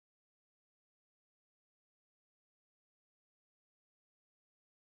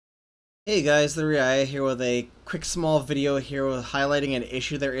Hey guys, TheRiaya here with a quick small video here with highlighting an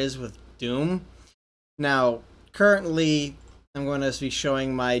issue there is with Doom. Now, currently, I'm going to be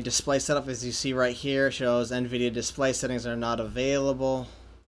showing my display setup. As you see right here, it shows NVIDIA display settings are not available.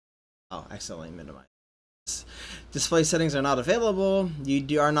 Oh, accidentally minimized. Display settings are not available.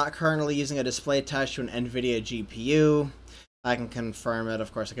 Are not currently using a display attached to an NVIDIA GPU. I can confirm it.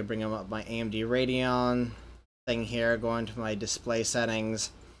 Of course, I can bring up my AMD Radeon thing here, go into my display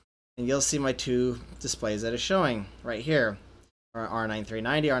settings. And you'll see my two displays that are showing right here.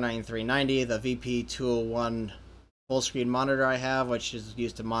 R9390, R9390, the VP Tool 1 full screen monitor I have, which is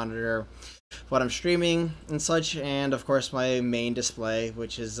used to monitor what I'm streaming and such, and of course my main display,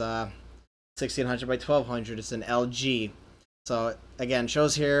 which is 1600 by 1200. It's an LG. So again,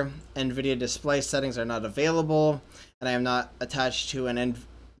 shows here NVIDIA display settings are not available, and I am not attached to an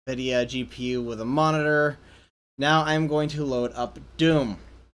NVIDIA GPU with a monitor. Now I'm going to load up Doom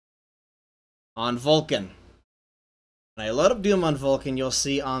on Vulkan. When I load up Doom on Vulkan, you'll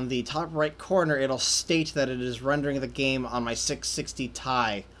see on the top right corner it'll state that it is rendering the game on my 660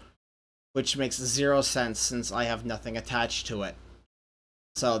 Ti, which makes zero sense since I have nothing attached to it.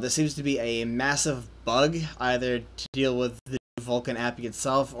 So this seems to be a massive bug, either to deal with the Vulkan app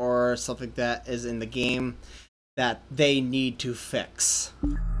itself or something that is in the game that they need to fix.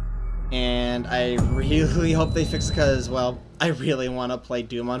 And I really hope they fix it because, well, I really want to play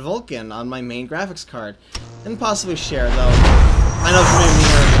Doom on Vulkan on my main graphics card. And possibly share, though. I know some of you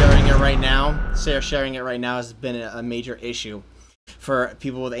are sharing it right now. Sharing it right now has been a major issue for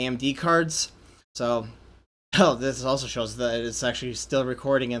people with AMD cards. So, this also shows that it's actually still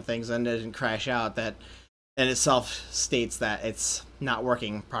recording and things and it didn't crash out. That in itself states that it's not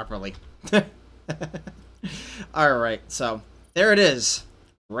working properly. Alright, so there it is.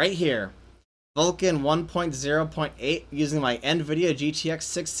 Right here, Vulkan 1.0.8 using my NVIDIA GTX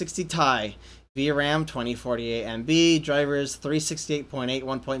 660 Ti, VRAM 2048 MB, drivers 368.8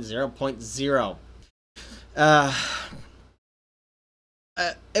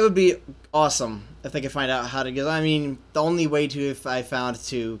 1.0.0. It would be awesome if they could find out how to get. I mean, the only way to, if I found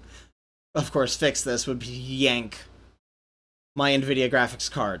to, of course, fix this would be yank my NVIDIA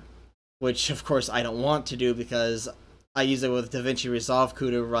graphics card, which of course I don't want to do because I use it with DaVinci Resolve.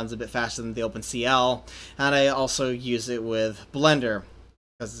 CUDA runs a bit faster than the OpenCL, and I also use it with Blender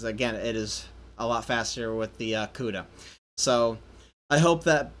because, again, it is a lot faster with the CUDA. So I hope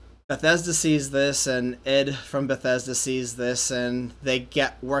that Bethesda sees this and Ed from Bethesda sees this and they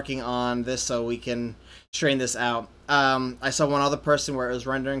get working on this so we can strain this out. I saw one other person where it was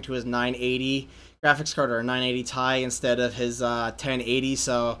rendering to his 980 graphics card or a 980 Ti instead of his 1080,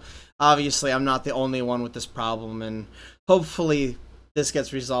 so obviously I'm not the only one with this problem, and hopefully this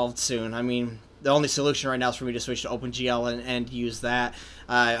gets resolved soon. I mean, the only solution right now is for me to switch to OpenGL and use that.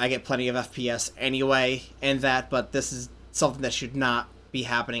 I get plenty of FPS anyway in that, but this is something that should not be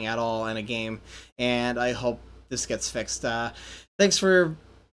happening at all in a game, and I hope this gets fixed. Thanks for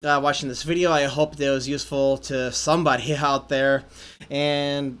watching this video. I hope it was useful to somebody out there,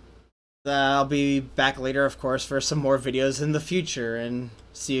 and I'll be back later, of course, for some more videos in the future, and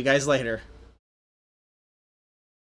see you guys later.